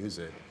ahead and use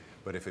it.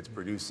 But if it's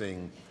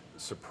producing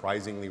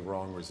surprisingly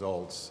wrong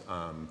results,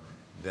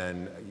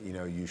 then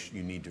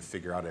you need to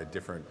figure out a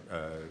different,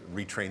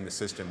 retrain the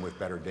system with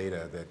better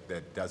data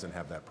that doesn't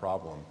have that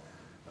problem.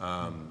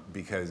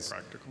 Because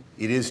Practical.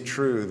 It is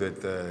true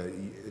that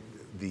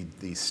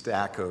the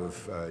stack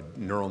of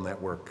neural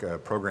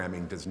network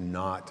programming does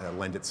not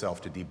lend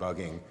itself to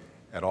debugging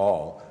at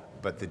all,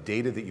 but the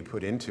data that you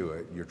put into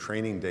it, your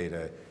training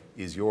data,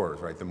 is yours,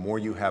 right? The more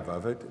you have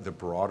of it, the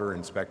broader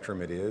in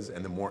spectrum it is,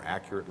 and the more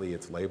accurately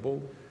it's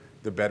labeled,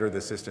 the better the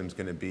system's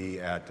going to be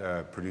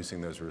at producing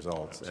those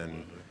results. Absolutely.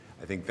 And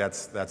I think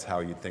that's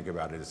how you think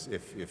about it, is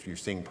if you're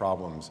seeing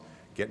problems,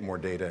 get more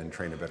data and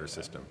train a better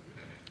system.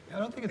 I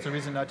don't think it's a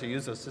reason not to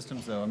use those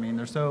systems, though. I mean,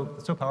 they're so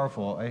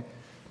powerful.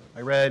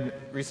 I read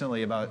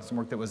recently about some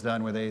work that was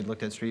done where they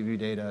looked at Street View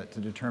data to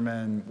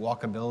determine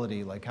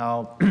walkability, like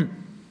how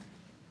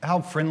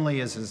friendly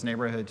is this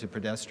neighborhood to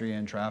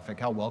pedestrian traffic,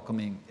 how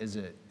welcoming is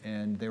it,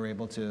 and they were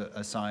able to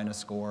assign a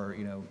score,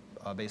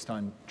 based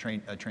on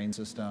a train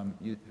system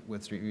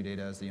with Street View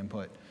data as the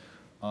input.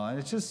 And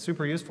it's just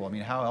super useful. I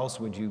mean, how else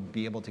would you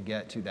be able to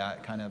get to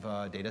that kind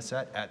of data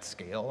set at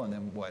scale, and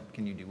then what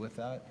can you do with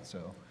that?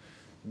 So.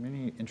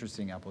 Many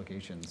interesting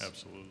applications.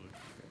 Absolutely.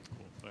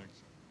 Cool, thanks.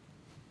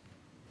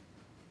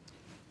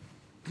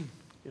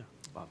 Yeah,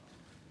 Bob.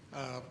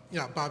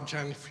 Bob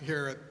Chen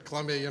here at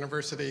Columbia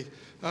University.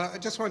 I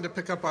just wanted to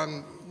pick up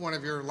on one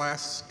of your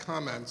last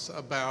comments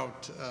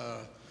about,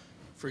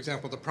 for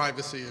example, the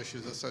privacy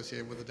issues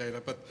associated with the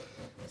data. But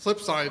the flip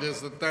side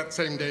is that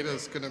same data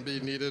is going to be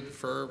needed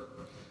for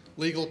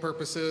legal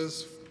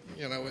purposes.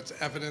 It's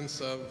evidence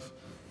of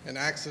an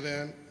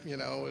accident.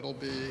 It'll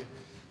be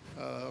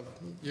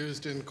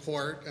used in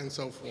court and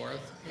so forth.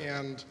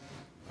 And,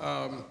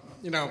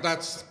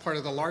 that's part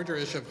of the larger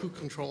issue of who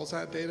controls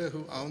that data,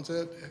 who owns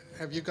it.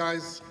 Have you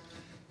guys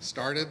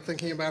started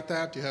thinking about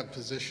that? Do you have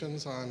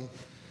positions on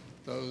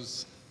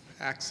those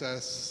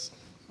access,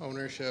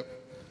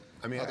 ownership,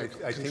 I mean, I think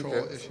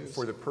that issues?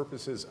 For the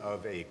purposes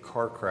of a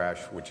car crash,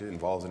 which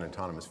involves an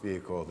autonomous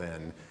vehicle,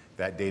 then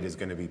that data is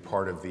going to be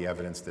part of the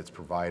evidence that's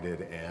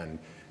provided, and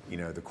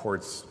the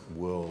courts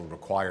will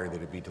require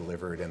that it be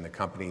delivered, and the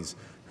companies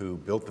who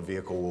built the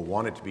vehicle will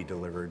want it to be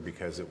delivered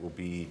because it will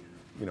be,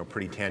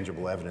 pretty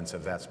tangible evidence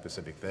of that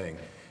specific thing.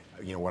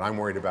 What I'm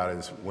worried about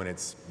is when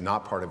it's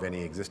not part of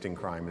any existing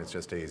crime, it's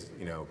just a,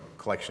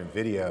 collection of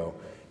video,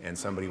 and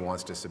somebody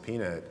wants to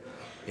subpoena it.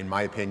 In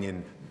my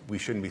opinion, we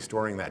shouldn't be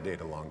storing that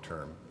data long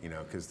term,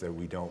 because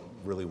we don't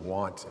really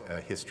want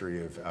a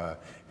history of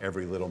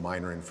every little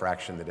minor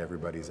infraction that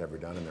everybody's ever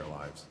done in their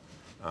lives.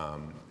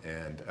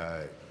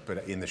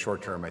 But in the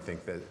short term, I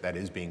think that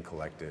is being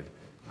collected,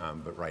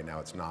 but right now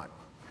it's not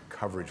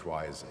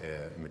coverage-wise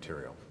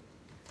material.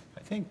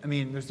 I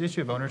mean, there's the issue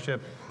of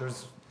ownership.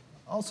 There's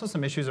also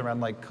some issues around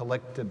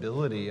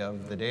collectability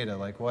of the data,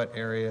 like what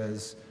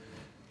areas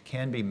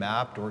can be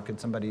mapped, or could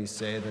somebody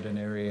say that an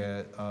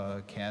area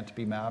can't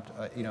be mapped?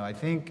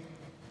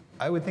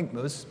 I would think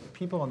most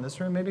people in this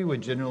room maybe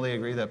would generally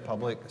agree that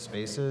public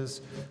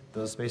spaces,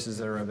 those spaces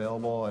that are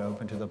available and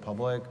open to the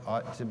public,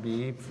 ought to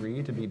be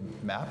free to be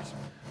mapped.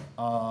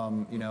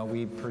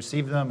 We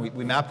perceive them,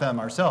 we map them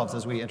ourselves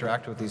as we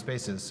interact with these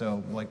spaces.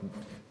 So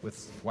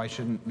why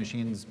shouldn't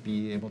machines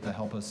be able to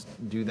help us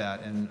do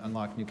that and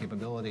unlock new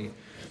capability?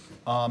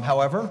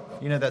 However,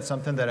 that's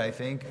something that I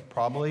think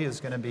probably is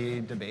going to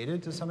be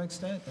debated to some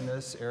extent in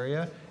this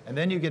area. And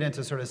then you get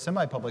into sort of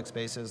semi-public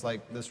spaces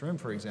like this room,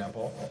 for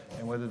example,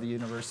 and whether the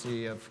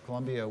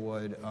Columbia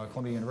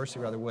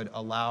University would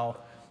allow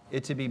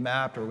it to be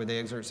mapped, or would they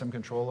exert some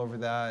control over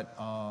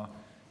that?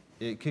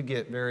 It could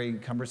get very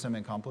cumbersome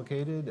and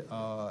complicated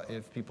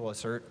if people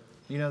assert,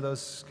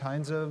 those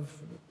kinds of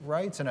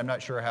rights, and I'm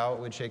not sure how it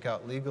would shake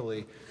out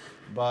legally.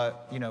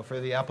 But for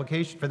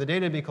the data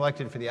to be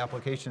collected, for the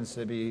applications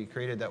to be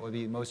created that would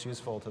be most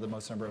useful to the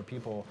most number of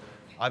people,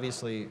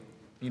 obviously,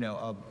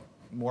 a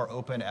more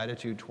open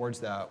attitude towards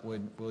that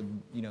would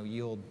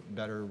yield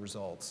better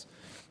results.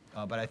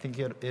 But I think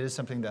it is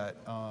something that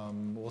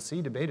we'll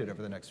see debated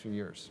over the next few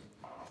years.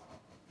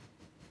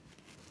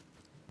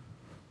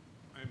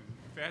 I'm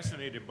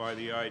fascinated by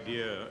the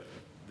idea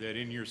that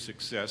in your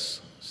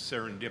success,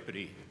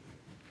 serendipity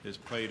has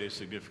played a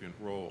significant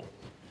role.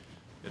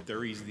 That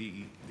there is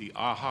the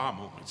aha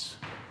moments.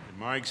 And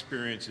my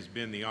experience has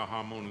been the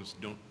aha moments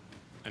don't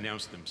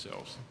announce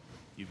themselves.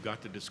 You've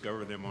got to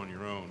discover them on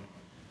your own.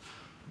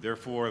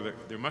 Therefore,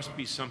 there must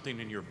be something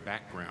in your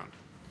background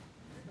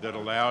that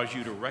allows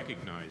you to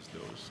recognize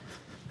those.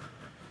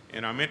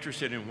 And I'm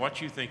interested in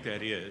what you think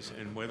that is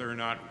and whether or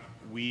not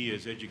we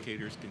as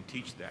educators can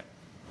teach that.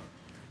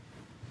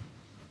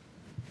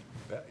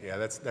 Yeah,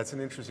 that's an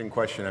interesting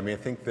question. I mean, I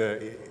think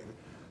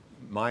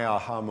my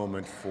aha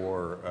moment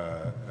for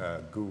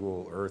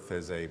Google Earth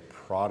as a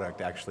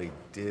product actually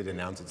did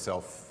announce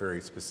itself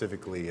very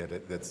specifically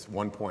that's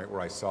one point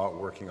where I saw it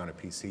working on a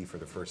PC for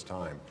the first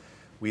time.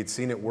 We had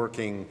seen it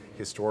working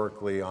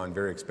historically on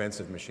very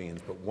expensive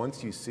machines, but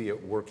once you see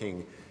it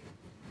working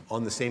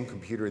on the same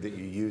computer that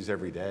you use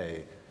every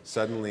day,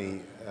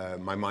 suddenly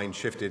my mind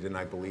shifted and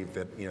I believed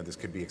that this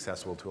could be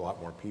accessible to a lot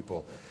more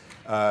people.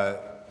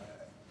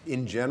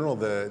 In general,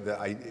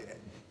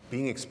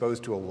 being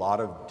exposed to a lot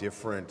of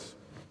different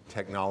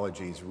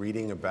technologies,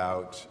 reading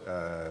about,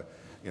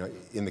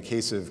 in the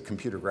case of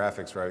computer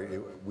graphics,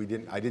 right?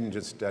 I didn't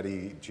just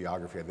study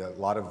geography. A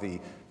lot of the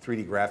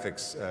 3D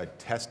graphics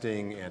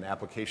testing and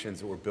applications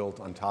that were built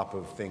on top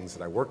of things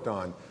that I worked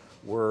on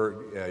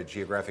were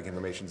geographic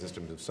information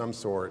systems of some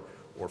sort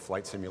or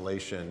flight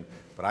simulation.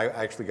 But I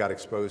actually got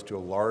exposed to a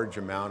large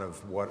amount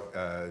of what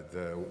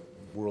the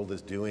world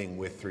is doing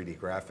with 3D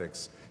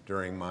graphics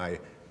during my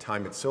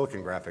time at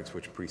Silicon Graphics,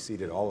 which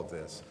preceded all of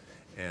this.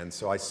 And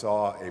so I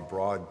saw a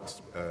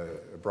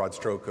broad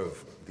stroke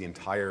of the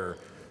entire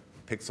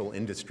pixel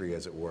industry,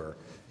 as it were,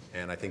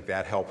 and I think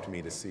that helped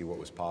me to see what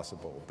was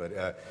possible.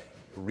 But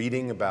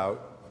reading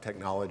about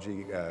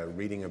technology,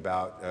 reading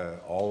about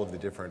all of the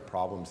different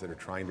problems that are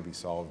trying to be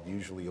solved,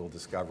 usually you'll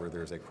discover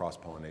there's a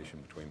cross-pollination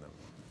between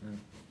them.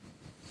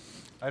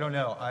 I don't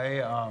know.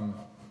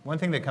 One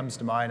thing that comes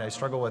to mind I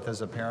struggle with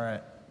as a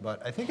parent,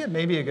 but I think it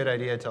may be a good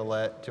idea to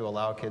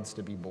allow kids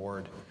to be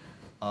bored.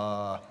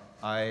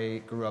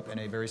 I grew up in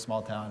a very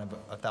small town of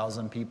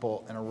 1,000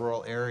 people in a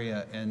rural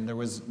area, and there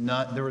was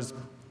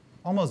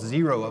almost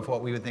zero of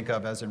what we would think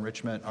of as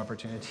enrichment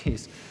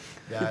opportunities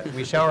that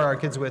we shower our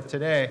kids with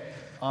today.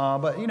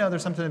 But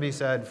there's something to be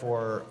said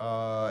for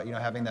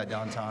having that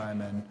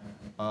downtime and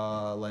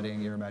letting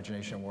your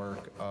imagination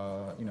work.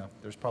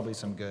 There's probably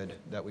some good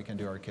that we can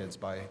do our kids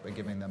by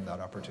giving them that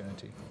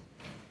opportunity.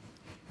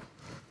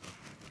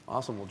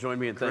 Awesome. Well, join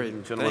me in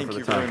thanking the gentleman for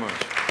the time. Thank you very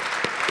much.